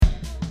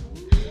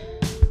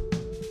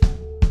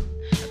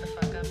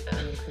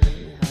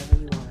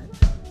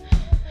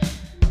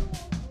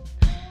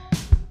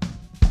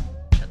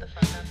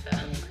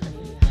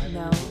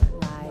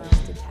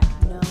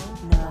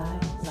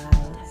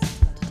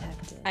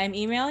I'm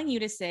emailing you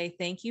to say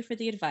thank you for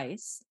the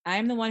advice.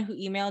 I'm the one who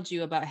emailed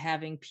you about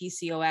having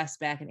PCOS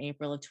back in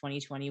April of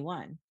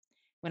 2021.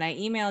 When I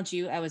emailed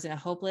you, I was in a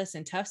hopeless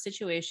and tough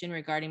situation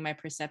regarding my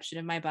perception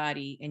of my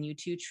body, and you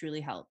two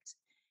truly helped.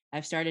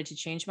 I've started to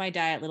change my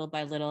diet little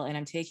by little, and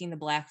I'm taking the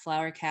black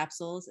flower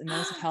capsules, and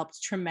those have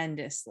helped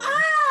tremendously.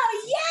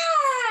 Oh, yes.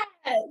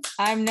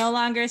 I'm no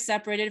longer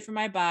separated from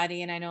my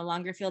body, and I no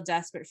longer feel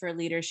desperate for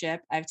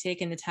leadership. I've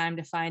taken the time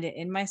to find it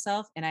in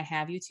myself, and I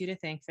have you two to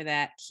thank for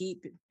that.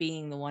 Keep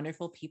being the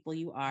wonderful people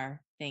you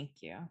are. Thank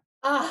you.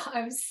 Oh,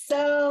 I'm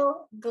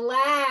so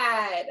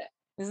glad.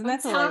 Isn't I'm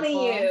that telling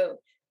delightful? you,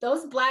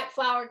 those black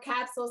flower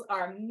capsules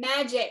are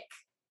magic.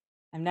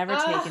 I've never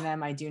taken Oh,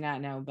 them. I do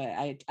not know, but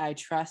I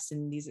trust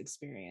in these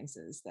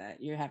experiences that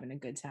you're having a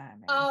good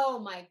time. And oh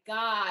my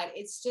God.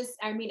 It's just,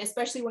 I mean,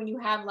 especially when you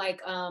have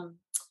like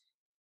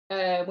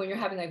when you're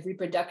having like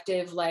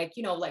reproductive, like,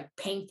 like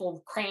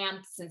painful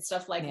cramps and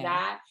stuff like yeah,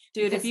 that.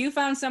 dude, if Because you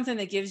found something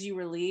that gives you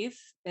relief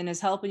and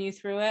is helping you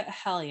through it,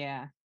 hell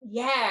yeah.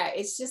 yeah,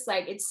 it's just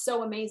like it's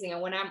so amazing.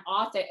 And when I'm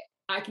off it,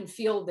 I can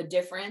feel the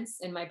difference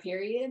in my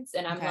periods.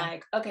 And I'm Okay.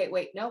 like, okay,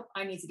 wait, nope,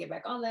 I need to get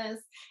back on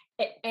this.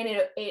 And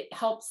it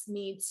helps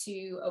me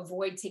to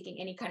avoid taking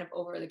any kind of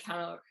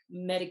over-the-counter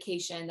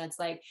medication that's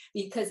like,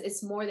 because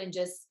it's more than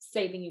just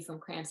saving you from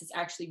cramps, it's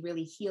actually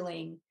really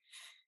healing,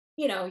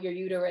 your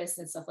uterus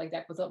and stuff like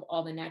that with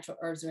all the natural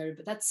herbs.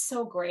 But that's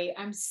so great.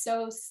 I'm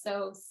so,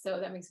 so, so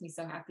that makes me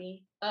so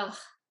happy. Ugh,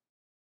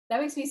 that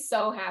makes me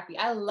so happy.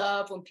 I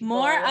love when people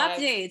More are like,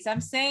 updates.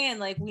 I'm saying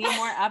like we need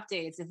more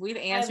updates. I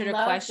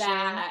love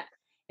that.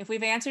 If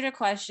we've answered a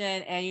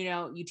question and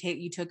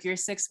you took your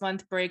 6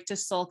 month break to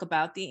sulk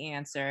about the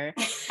answer,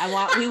 I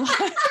want we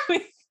want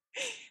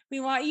we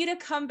want you to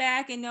come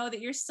back and know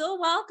that you're still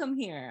welcome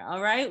here.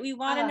 All right. We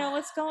want to know Ah.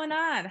 what's going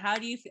on.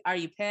 Are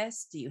you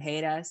pissed? Do you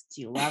hate us?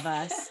 Do you love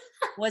us?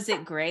 Was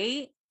it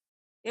great?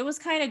 It was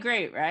kind of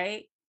great,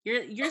 right?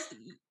 You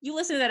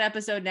listen to that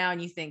episode now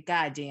and you think,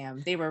 God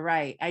damn, they were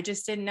right. I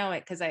just didn't know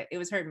it because it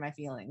was hurting my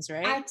feelings,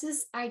 right? I Let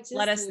just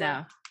us love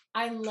know.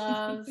 I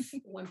love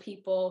when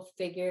people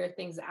figure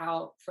things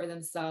out for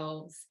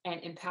themselves and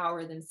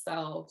empower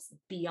themselves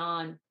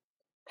beyond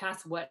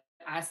past what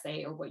I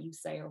say or what you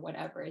say or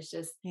whatever. It's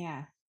just,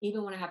 Yeah.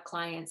 even when I have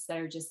clients that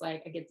are just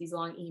like, I get these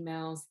long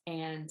emails,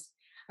 and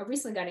I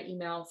recently got an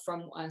email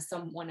from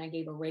someone I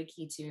gave a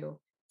Reiki to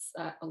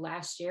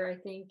last year, I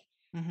think.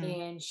 Hmm.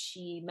 And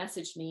she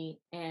messaged me,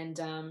 and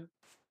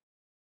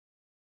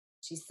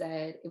she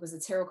said it was a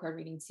tarot card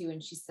reading too.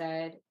 And she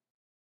said,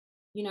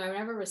 I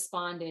never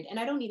responded, and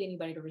I don't need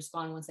anybody to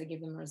respond once I give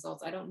them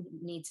results. I don't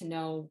need to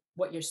know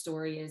what your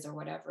story is or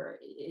whatever.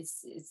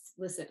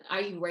 Listen,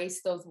 I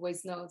erase those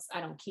voice notes.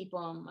 I don't keep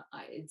them.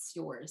 It's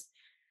yours.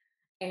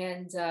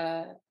 And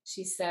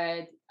she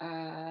said,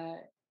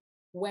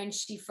 when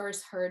she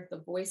first heard the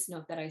voice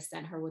note that I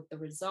sent her with the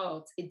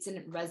results, it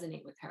didn't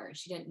resonate with her.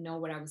 She didn't know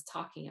what I was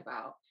talking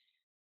about.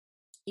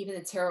 Even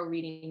the tarot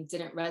reading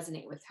didn't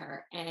resonate with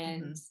her.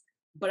 Hmm.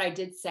 But I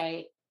did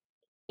say,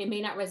 it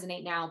may not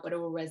resonate now, but it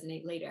will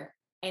resonate later.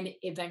 And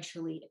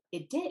eventually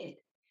it did.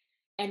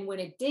 And when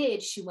it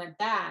did, she went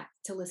back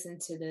to listen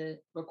to the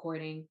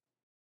recording,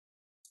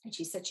 and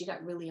she said she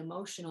got really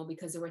emotional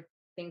because there were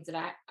things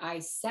that I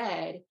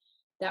said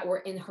that were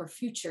in her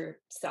future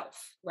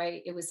self,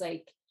 right? It was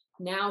like,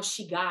 now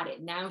she got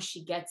it. Now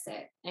she gets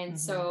it. And Hmm.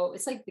 so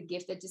it's like the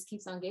gift that just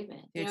keeps on giving.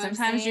 You Dude, know what I'm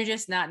sometimes you're saying?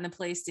 just not in the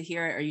place to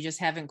hear it, or you just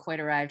haven't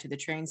quite arrived to the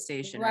train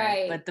station,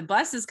 right? Right. But the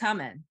bus is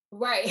coming.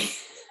 Right.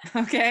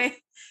 Okay.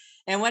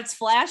 And what's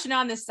flashing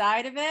on the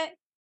side of it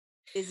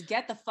is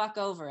get the fuck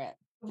over it.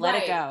 Let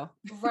it Right, go.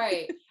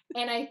 right.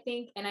 And I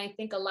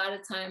think a lot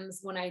of times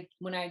when I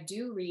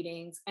do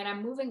readings, and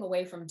I'm moving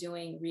away from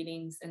doing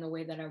readings in the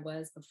way that I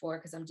was before,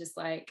 because I'm just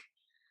like,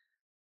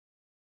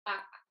 I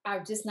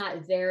I'm just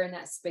not there in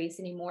that space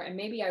anymore. And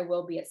maybe I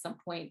will be at some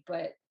point,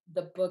 but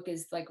the book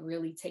is like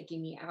really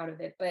taking me out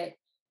of it. But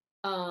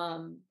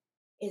um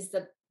is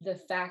the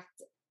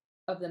fact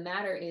of the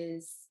matter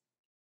is,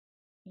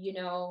 you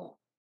know,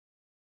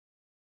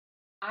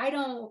 I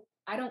don't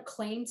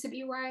claim to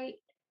be right,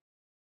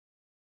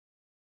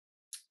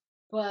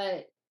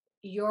 but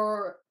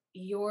your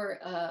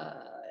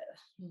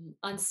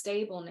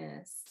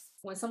unstableness,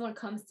 when someone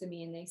comes to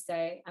me and they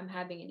say I'm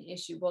having an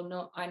issue, well,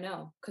 no, I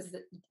know, because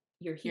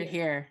you're You're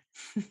here,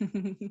 here.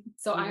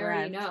 so You've I already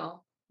arrived.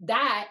 know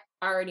that.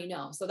 I already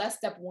know, so that's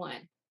step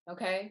one.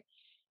 Okay.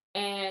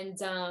 And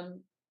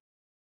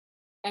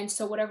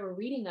so whatever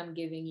reading I'm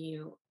giving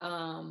you,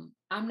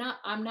 I'm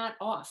not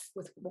off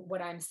with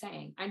what I'm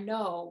saying. I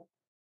know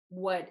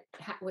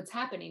what's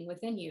happening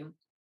within you.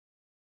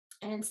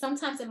 And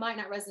sometimes it might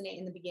not resonate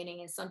in the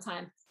beginning, and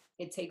sometimes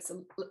it takes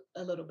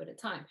a little bit of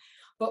time.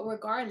 But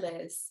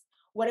regardless,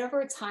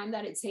 whatever time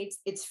that it takes,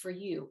 it's for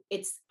you.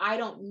 I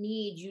don't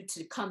need you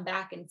to come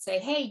back and say,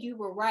 hey, you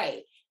were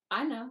right.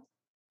 I know.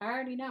 I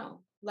already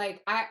know.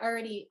 Like I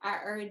already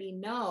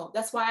know.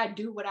 That's why I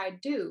do what I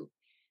do.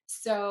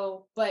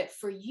 So, but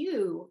for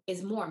you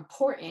is more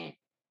important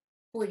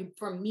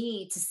for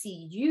me to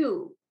see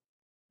you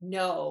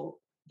know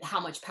how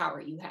much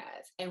power you have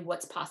and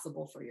what's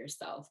possible for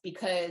yourself,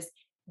 because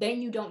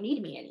then you don't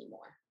need me anymore.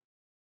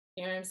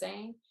 You know what I'm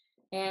saying?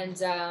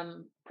 And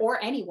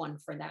or anyone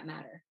for that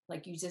matter.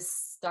 Like you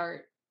just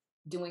start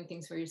doing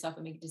things for yourself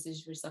and make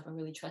decisions for yourself and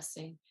really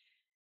trusting.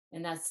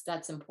 And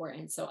that's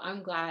important. So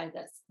I'm glad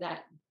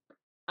that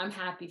I'm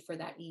happy for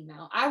that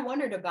email. I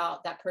wondered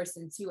about that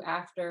person too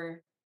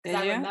after, because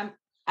Did I you?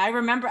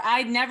 remember.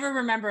 I never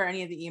remember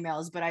any of the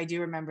emails, but I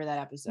do remember that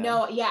episode.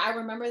 No, yeah, I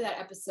remember that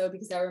episode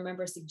because I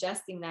remember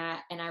suggesting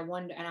that, and I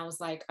was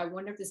like, I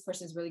wonder if this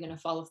person is really going to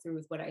follow through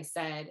with what I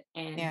said,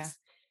 Yeah.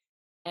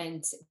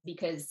 and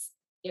because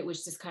it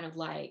was just kind of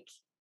like,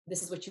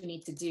 this is what you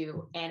need to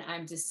do, and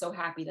I'm just so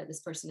happy that this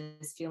person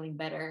is feeling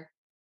better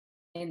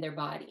in their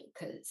body,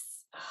 because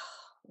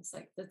it's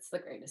like that's the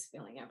greatest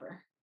feeling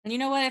ever. And you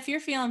know what? If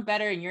you're feeling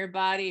better in your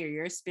body or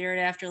your spirit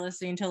after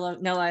listening to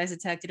No Lies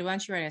Detected, why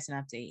don't you write us an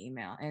update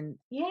email? And,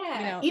 you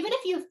Yeah, know, even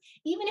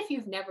if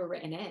you've never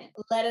written in,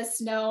 let us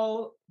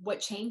know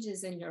what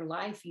changes in your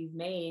life you've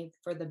made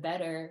for the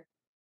better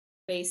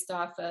based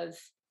off of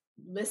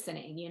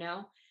listening,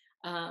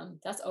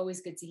 that's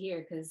always good to hear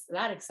because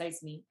that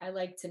excites me. I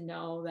like to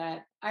know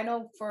that. I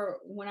know for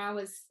when I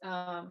was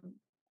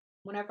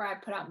whenever I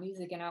put out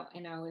music and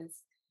I was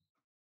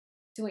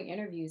doing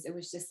interviews, it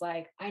was just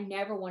like I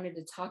never wanted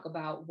to talk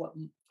about what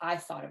I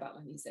thought about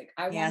my music.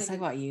 I yeah, it's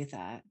wanted like to what you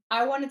thought.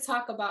 I want to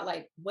talk about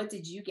like what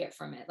did you get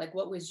from it? Like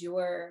what was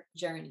your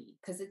journey?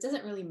 Because it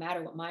doesn't really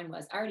matter what mine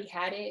was. I already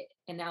had it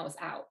and now it's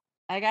out.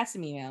 I got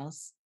some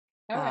emails.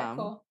 All right, Um,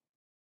 cool.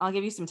 I'll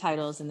give you some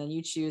titles and then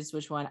you choose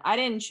which one. I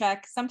didn't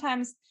check.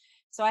 Sometimes,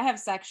 so I have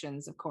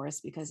sections, of course,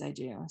 because I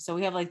do. So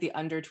we have like the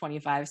under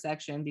 25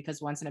 section because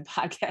once in a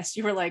podcast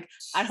you were like,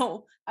 I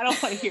don't want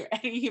to hear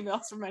any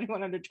emails from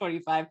anyone under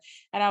 25.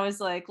 And I was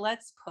like,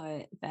 let's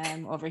put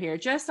them over here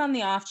just on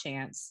the off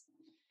chance.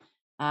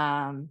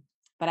 Um,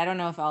 but I don't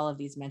know if all of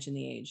these mention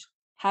the age.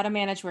 How to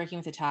manage working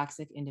with a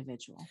toxic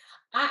individual.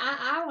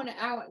 I want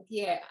to.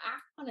 Yeah.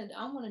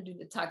 I want to do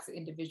the toxic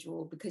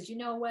individual because you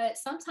know what?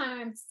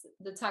 Sometimes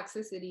the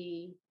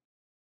toxicity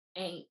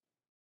ain't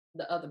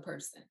the other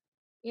person.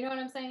 You know what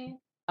I'm saying?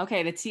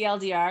 Okay, the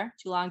TLDR,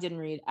 too long didn't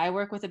read. I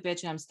work with a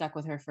bitch and I'm stuck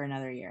with her for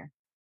another year.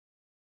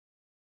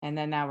 And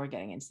then now we're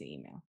getting into the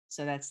email.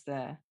 So that's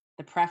the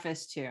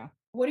preface too.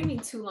 What do you mean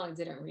too long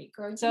didn't read,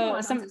 girl? You know So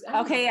I don't do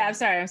okay, yeah, I'm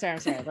that.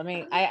 sorry. Let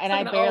me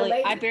Talking to old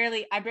lady. I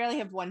barely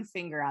have one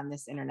finger on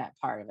this internet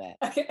part of it,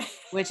 Okay.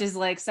 which is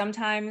like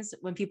sometimes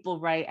when people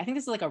write, I think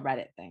this is like a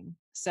Reddit thing.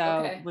 So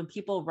Okay. when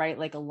people write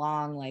like a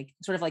long, like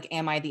sort of like,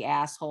 am I the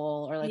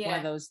asshole? Or like one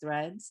of Yeah. those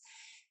threads,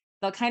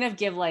 they'll kind of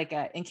give like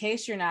in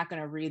case you're not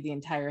going to read the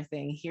entire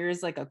thing,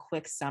 here's like a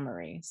quick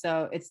summary.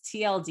 So it's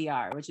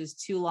TLDR, which is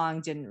too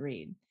long didn't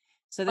read.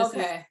 So this is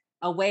Okay.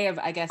 a way of,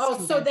 I guess, Oh,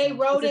 so they condensing. It's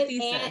wrote a it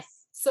and thesis.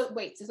 so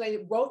wait, so they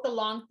wrote the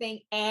long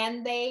thing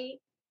and they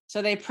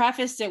So they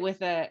prefaced it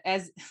with a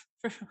as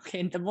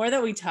okay, the more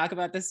that we talk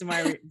about this, the more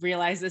I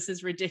realize this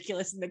is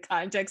ridiculous in the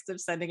context of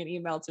sending an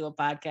email to a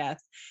podcast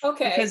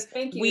okay, because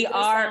thank you. It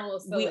does sound a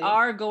little we silly.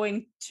 are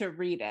going to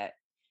read it,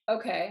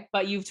 Okay.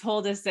 but you've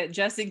told us that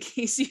just in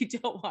case you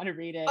don't want to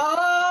read it,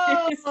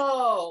 here's,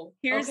 Oh,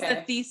 here's the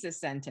okay. thesis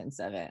sentence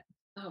of it.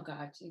 Oh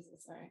God,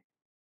 Jesus. All right.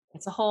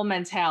 It's a whole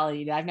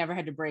mentality that I've never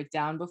had to break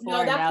down before, No,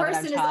 and that now that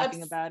I'm person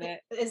talking about it,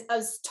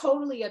 is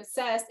totally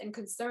obsessed and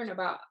concerned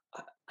about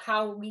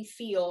how we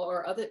feel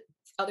or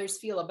others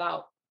feel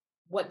about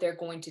what they're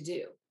going to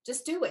do.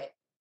 Just do it.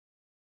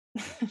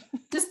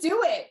 Just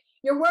do it.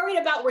 You're worried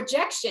about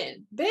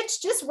rejection.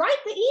 Bitch, just write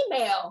the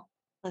email.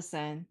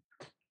 listen,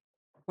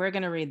 we're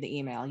going to read the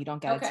email. You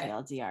don't got to Okay.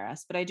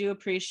 TLDRS, but I do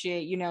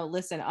appreciate,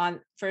 listen,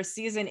 on for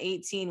season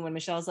 18, when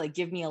Michelle's like,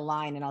 give me a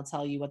line and I'll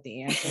tell you what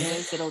the answer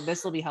is,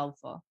 this will be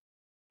helpful.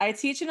 I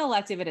teach an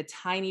elective at a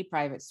tiny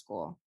private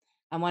school.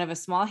 I'm one of a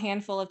small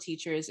handful of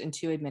teachers and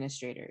two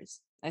administrators.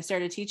 I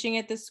started teaching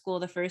at this school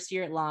the first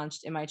year it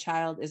launched, and my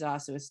child is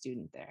also a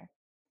student there.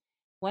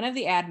 One of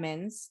the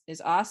admins is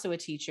also a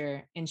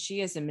teacher, and she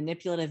is a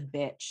manipulative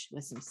bitch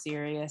with some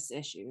serious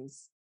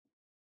issues.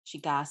 She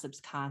gossips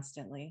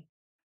constantly.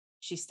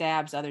 She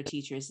stabs other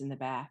teachers in the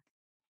back.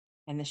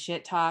 And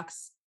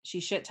she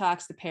shit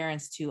talks the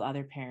parents to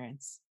other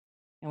parents.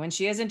 And when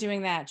she isn't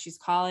doing that, she's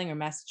calling or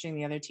messaging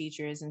the other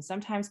teachers and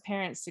sometimes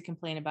parents to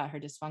complain about her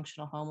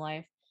dysfunctional home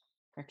life,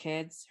 her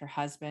kids, her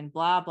husband,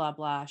 blah, blah,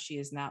 blah. She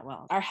is not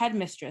well. Our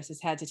headmistress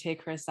has had to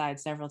take her aside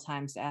several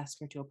times to ask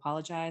her to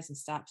apologize and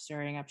stop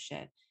stirring up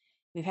shit.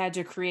 We've had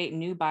to create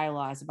new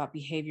bylaws about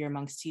behavior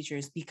amongst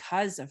teachers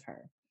because of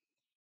her.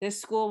 This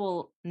school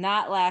will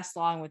not last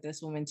long with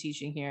this woman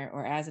teaching here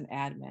or as an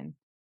admin.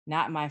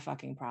 Not my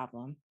fucking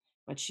problem.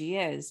 But she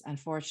is,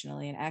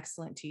 unfortunately, an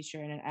excellent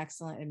teacher and an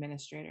excellent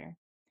administrator.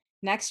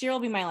 Next year will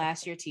be my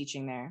last year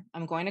teaching there.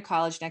 I'm going to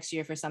college next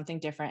year for something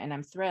different and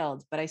I'm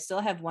thrilled, but I still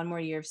have one more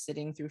year of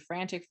sitting through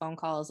frantic phone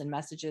calls and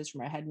messages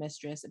from our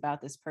headmistress about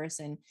this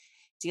person,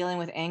 dealing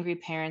with angry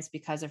parents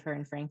because of her,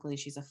 and frankly,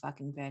 she's a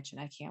fucking bitch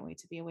and I can't wait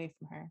to be away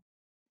from her.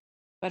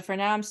 But for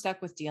now, I'm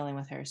stuck with dealing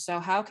with her. So,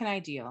 how can I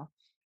deal?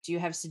 Do you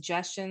have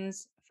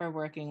suggestions for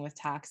working with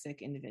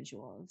toxic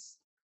individuals?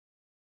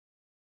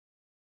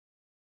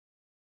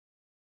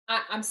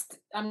 I'm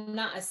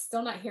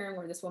still not hearing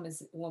where this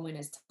woman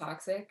is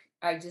toxic.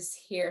 I just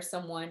hear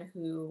someone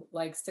who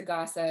likes to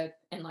gossip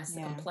and likes to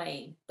Yeah.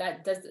 complain.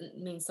 That doesn't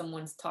mean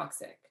someone's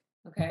toxic.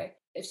 Okay.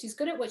 If she's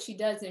good at what she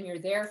does and you're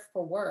there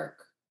for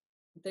work,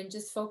 then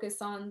just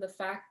focus on the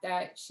fact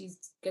that she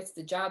gets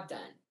the job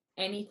done.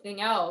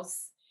 Anything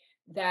else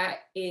that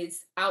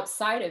is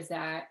outside of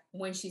that,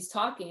 when she's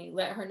talking,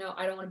 let her know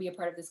I don't want to be a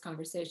part of this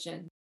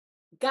conversation.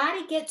 Got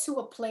to get to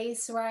a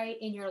place, right,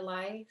 in your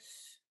life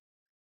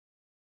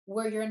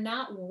where you're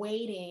not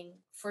waiting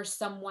for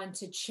someone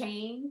to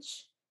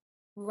change,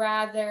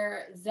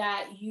 rather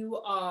that you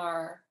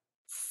are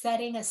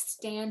setting a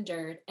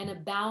standard and a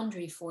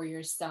boundary for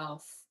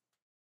yourself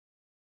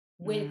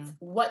with Mm,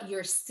 what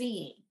you're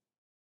seeing.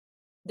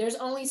 There's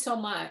only so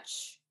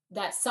much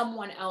that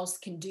someone else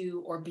can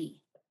do or be.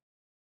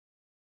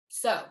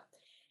 So,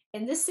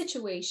 in this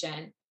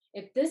situation,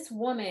 if this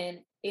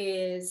woman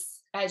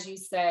is, as you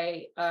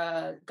say,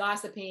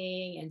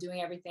 gossiping and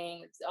doing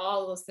everything,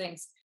 all those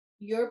things,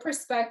 your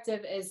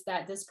perspective is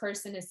that this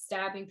person is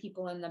stabbing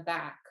people in the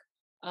back.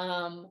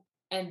 Um,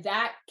 and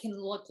that can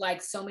look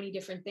like so many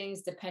different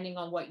things depending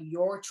on what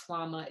your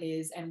trauma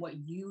is and what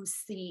you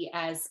see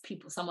as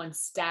people, someone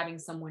stabbing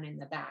someone in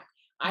the back.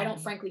 I don't,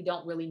 mhm, frankly,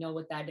 don't really know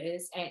what that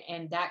is.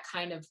 And that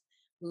kind of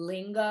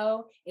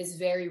lingo is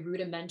very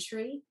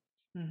rudimentary,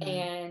 mhm.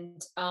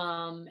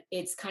 and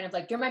it's kind of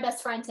like you're my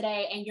best friend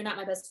today and you're not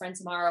my best friend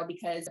tomorrow,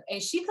 because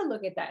and she could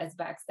look at that as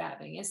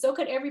backstabbing, and so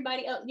could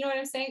everybody else. You know what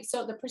I'm saying?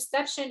 So the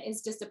perception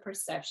is just a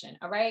perception.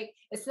 All right,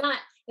 it's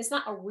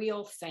not a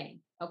real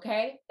thing.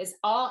 Okay, it's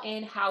all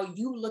in how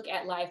you look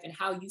at life and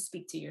how you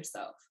speak to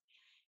yourself.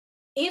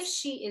 If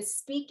she is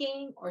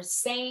speaking or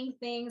saying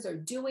things or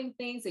doing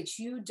things that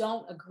you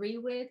don't agree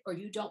with or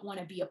you don't want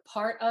to be a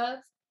part of,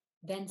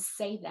 then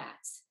say that.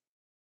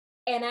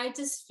 And I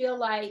just feel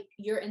like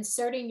you're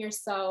inserting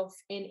yourself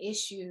in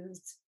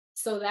issues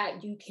so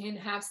that you can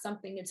have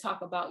something to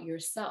talk about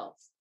yourself.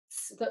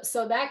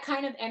 So that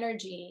kind of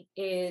energy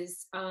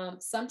is,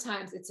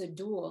 sometimes it's a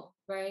duel,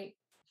 right?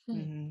 Hmm.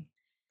 Mhm. Oh.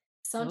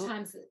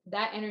 Sometimes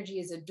that energy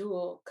is a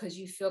duel because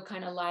you feel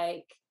kind of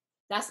like,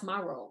 that's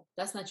my role.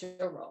 That's not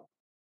your role.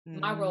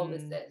 My role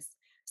is Mm. this.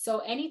 So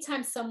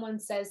anytime someone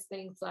says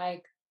things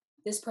like,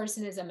 this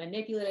person is a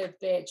manipulative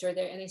bitch, or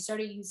they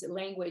started using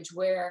language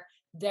where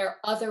they're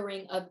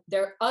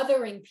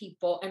othering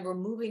people and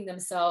removing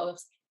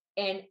themselves,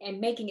 and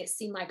making it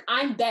seem like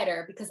I'm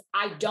better because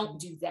I don't Mhm.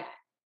 do that.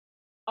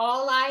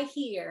 All I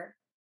hear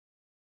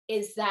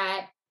is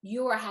that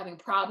you are having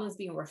problems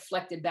being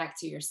reflected back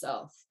to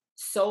yourself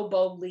so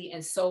boldly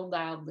and so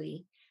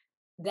loudly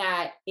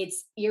that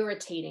it's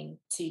irritating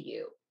to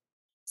you.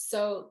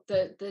 So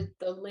the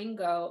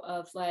lingo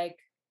of like,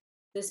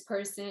 this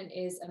person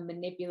is a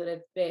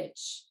manipulative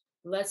bitch.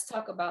 Let's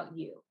talk about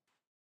you,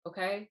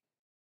 okay?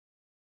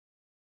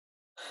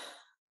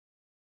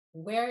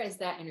 Where is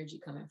that energy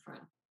coming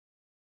from?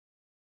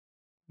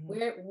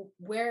 Mhm.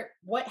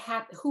 What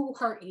happened? Who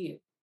hurt you?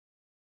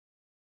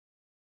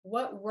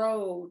 What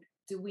road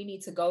do we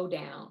need to go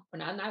down? Or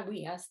not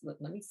we, us.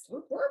 Let me.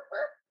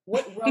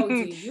 What road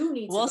do you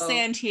need to We'll go?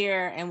 stand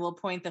here and we'll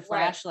point the Right.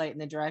 flashlight in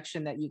the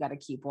direction that you got to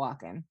keep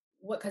walking.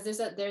 What? Because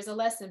there's a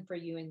lesson for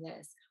you in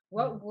this. Mhm.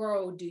 What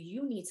road do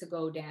you need to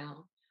go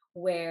down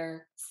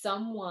where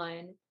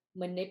someone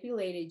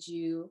manipulated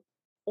you,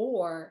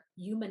 or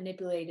you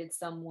manipulated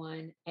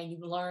someone and you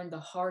learned the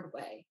hard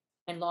way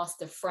and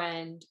lost a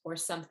friend or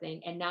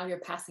something, and now you're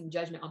passing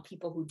judgment on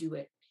people who do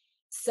it?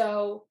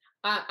 So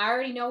I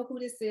already know who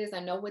this is. I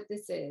know what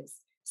this is.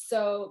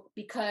 So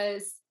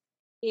because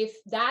if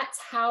that's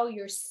how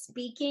you're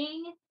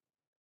speaking,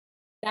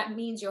 that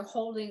means you're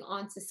holding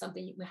on to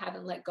something, you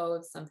haven't let go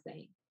of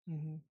something.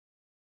 Mhm.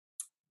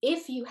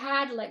 If you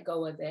had let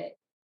go of it,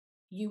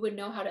 you would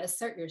know how to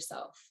assert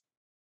yourself.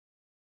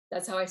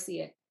 That's how I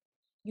see it.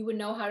 You would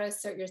know how to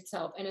assert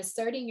yourself. And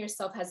asserting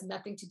yourself has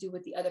nothing to do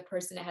with the other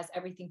person. It has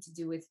everything to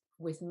do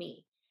with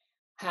me.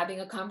 Having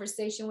a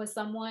conversation with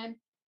someone,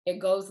 it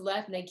goes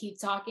left and they keep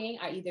talking.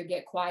 I either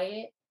get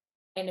quiet,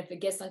 and if it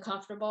gets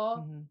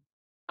uncomfortable, Mhm.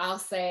 I'll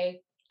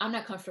say, I'm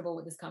not comfortable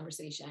with this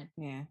conversation.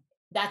 Yeah.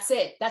 That's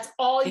it. That's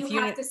all you If you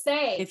have kn to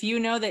say. if you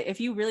know that if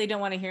you really don't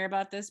wanna hear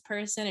about this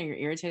person or you're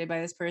irritated by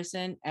this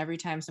person, every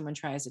time someone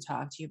tries to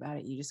talk to you about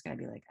it, you just gotta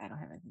be like, "I don't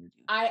have anything to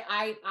do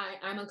with it."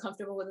 I'm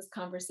uncomfortable with this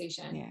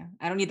conversation. Yeah.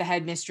 I don't need the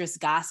headmistress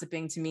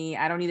gossiping to me.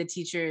 I don't need the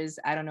teachers.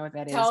 I don't know what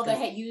that is Tell the because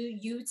head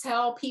you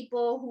tell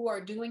people who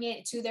are doing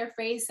it to their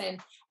face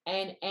and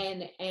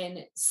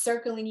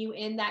circling you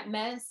in that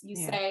mess, you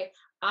yeah. say,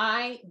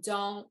 I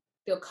don't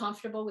feel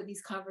comfortable with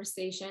these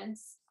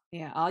conversations.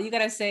 Yeah. All you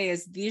gotta say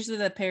is, "These are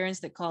the parents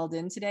that called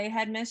in today,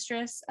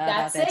 headmistress,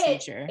 about That's that it.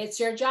 teacher."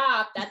 It's your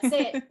job. That's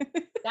it.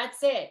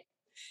 That's it.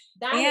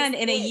 That is And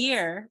in a it.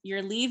 year,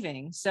 you're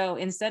leaving. So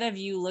instead of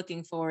you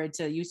looking forward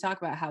to, you talk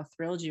about how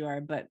thrilled you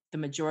are, but the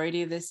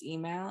majority of this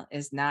email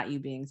is not you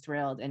being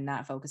thrilled and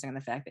not focusing on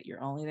the fact that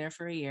you're only there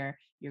for a year.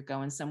 You're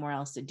going somewhere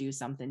else to do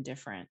something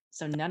different.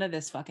 So none of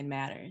this fucking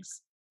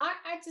matters.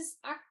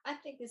 I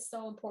think it's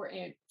so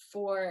important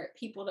for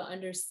people to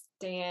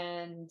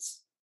understand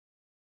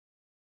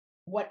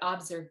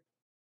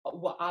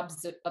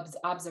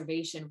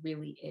observation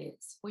really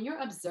is. When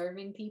you're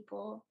observing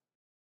people,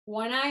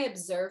 when I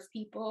observe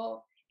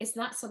people, it's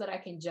not so that I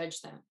can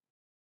judge them.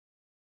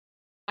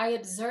 I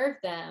observe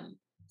them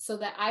so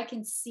that I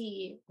can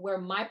see where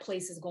my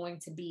place is going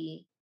to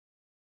be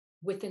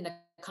within the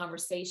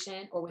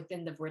conversation or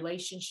within the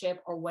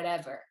relationship or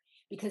whatever.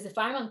 Because if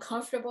I'm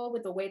uncomfortable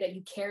with the way that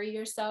you carry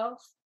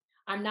yourself,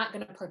 I'm not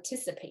going to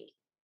participate.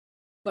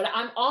 But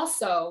I'm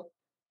also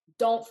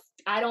don't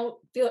I don't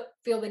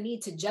feel the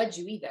need to judge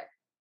you either.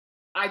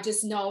 I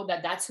just know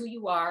that that's who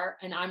you are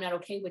and I'm not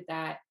okay with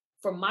that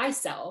for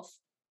myself.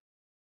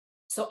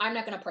 So I'm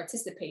not going to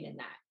participate in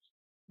that.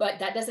 But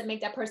that doesn't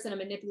make that person a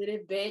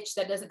manipulative bitch.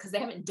 That doesn't, because they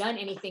haven't done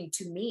anything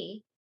to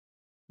me.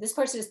 This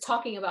person is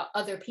talking about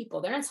other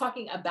people. They're not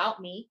talking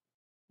about me.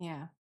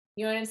 Yeah.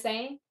 You know what I'm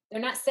saying? They're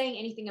not saying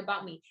anything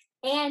about me.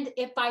 And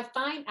if I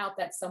find out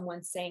that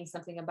someone's saying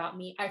something about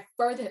me, I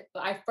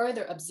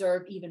further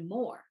observe even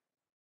more,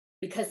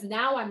 because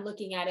now I'm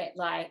looking at it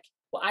like,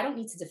 well, I don't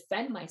need to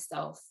defend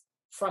myself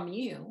from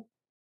you.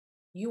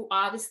 You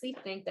obviously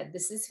think that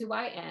this is who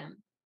I am.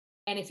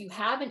 And if you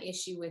have an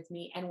issue with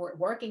me and we're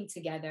working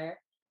together,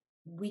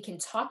 we can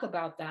talk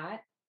about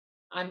that.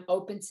 I'm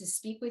open to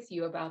speak with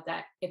you about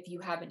that if you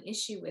have an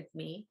issue with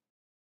me.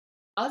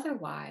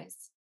 Otherwise,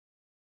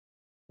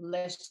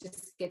 let's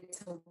just get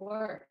to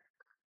work.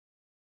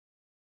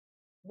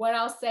 What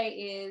I'll say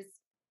is,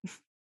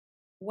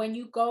 when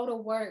you go to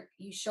work,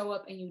 you show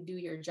up and you do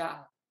your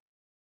job.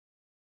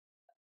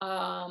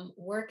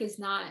 Work is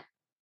not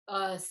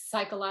a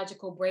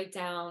psychological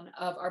breakdown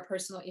of our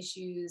personal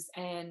issues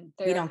and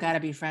We don't got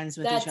therapy. to be friends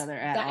with each other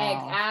at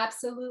all.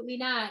 Absolutely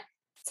not.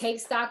 Take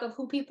stock of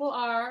who people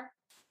are.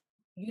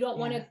 Yeah. You don't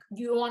want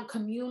to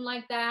commune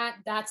like that.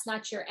 That's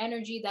not your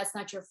energy. That's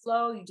not your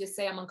flow. You just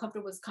say, I'm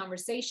uncomfortable with this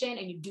conversation,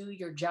 and you do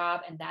your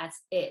job, and that's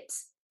it.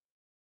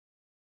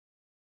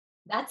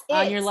 That's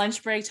On your it.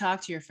 lunch break,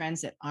 talk to your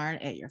friends that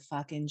aren't at your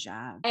fucking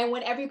job. And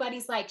when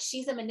everybody's like,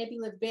 she's a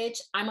manipulative bitch,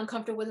 I'm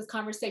uncomfortable with this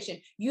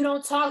conversation. You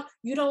don't talk,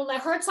 you don't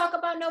let her talk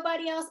about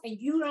nobody else, and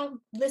you don't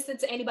listen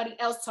to anybody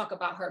else talk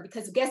about her,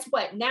 because guess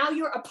what? Now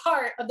you're a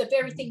part of the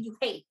very thing you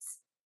hate.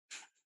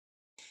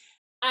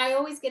 I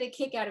always get a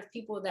kick out of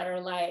people that are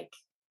like,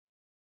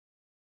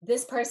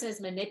 this person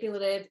is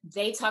manipulative.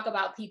 They talk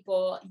about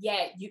people,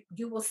 yet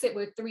you will sit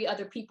with 3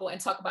 other people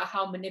and talk about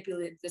how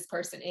manipulative this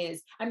person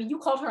is. I mean, you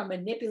called her a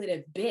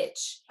manipulative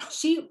bitch.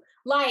 She,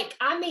 like,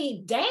 I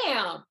mean,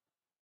 damn.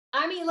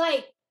 I mean,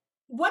 like,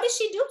 what did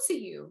she do to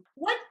you?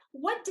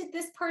 What did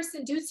this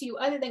person do to you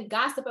other than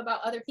gossip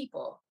about other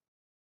people?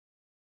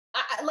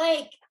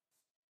 Like,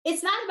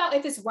 it's not about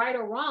if it's right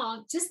or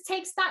wrong. Just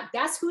take stock.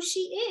 That's who she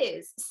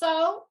is.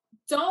 So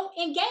don't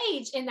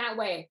engage in that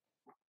way.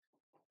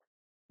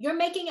 You're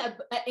making an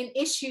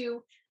issue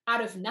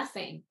out of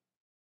nothing.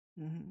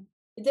 Mhm.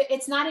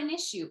 It's not an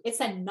issue. It's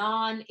a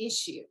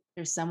non-issue.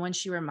 There's someone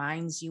she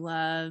reminds you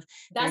of.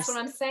 That's what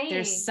I'm There's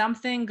saying.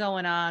 something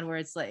going on where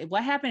it's like,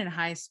 what happened in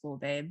high school,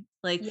 babe?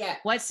 Like, Yeah.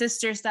 what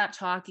sister stopped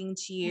talking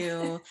to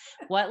you?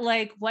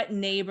 What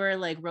neighbor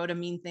like wrote a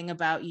mean thing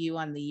about you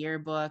on the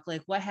yearbook?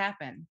 Like, what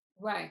happened?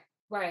 Right.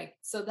 Right.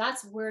 So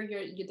that's where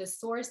the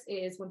source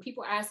is. When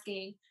people are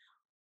asking,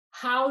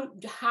 how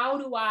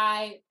do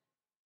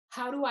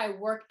I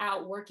work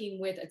out working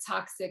with a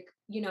toxic,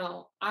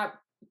 I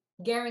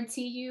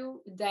guarantee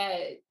you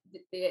that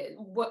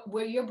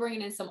where you're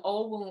bringing in some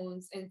old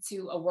wounds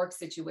into a work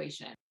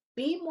situation.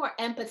 Be more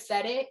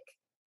empathetic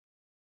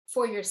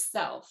for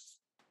yourself,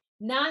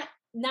 not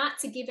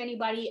to give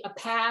anybody a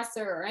pass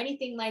or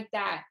anything like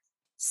that.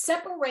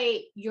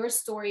 Separate your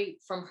story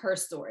from her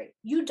story.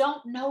 You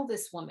don't know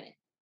this woman.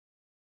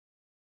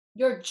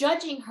 You're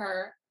judging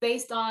her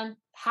based on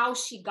how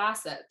she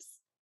gossips.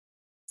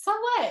 So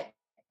what?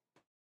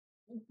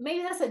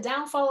 Maybe that's a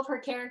downfall of her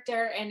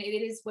character and it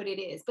is what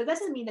it is. But that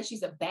doesn't mean that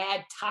she's a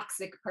bad,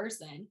 toxic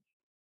person.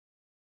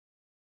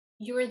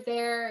 You're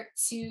there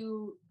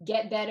to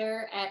get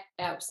better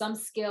at some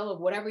skill of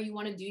whatever you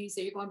want to do. You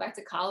say you're going back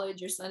to college,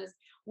 your son is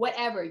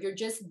whatever. You're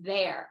just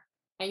there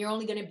and you're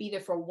only going to be there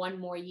for one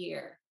more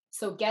year.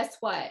 So guess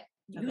what?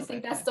 I'll You go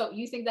think back that's there.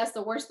 you think that's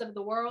the worst of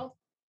the world?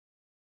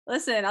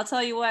 Listen, I'll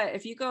tell you what,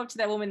 if you go up to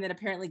that woman that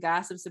apparently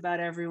gossips about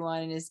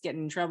everyone and is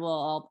getting in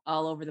trouble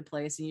all over the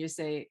place, and you just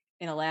say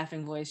in a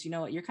laughing voice, you know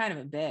what, you're kind of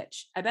a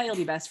bitch. I bet you'll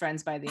be best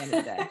friends by the end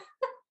of the day.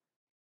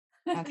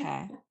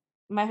 Okay.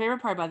 My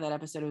favorite part about that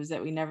episode was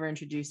that we never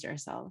introduced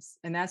ourselves.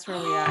 And that's where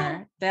we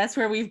are. That's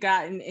where we've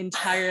gotten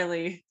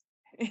entirely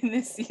in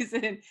this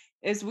season,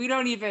 is we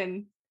don't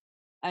even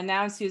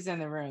announce who's in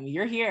the room.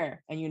 You're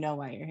here and you know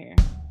why you're here.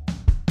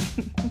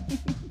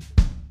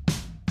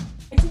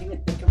 I didn't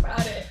even think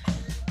about it.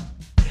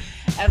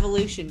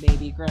 Evolution,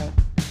 baby, growth.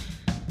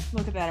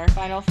 Look at that, our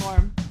final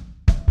form.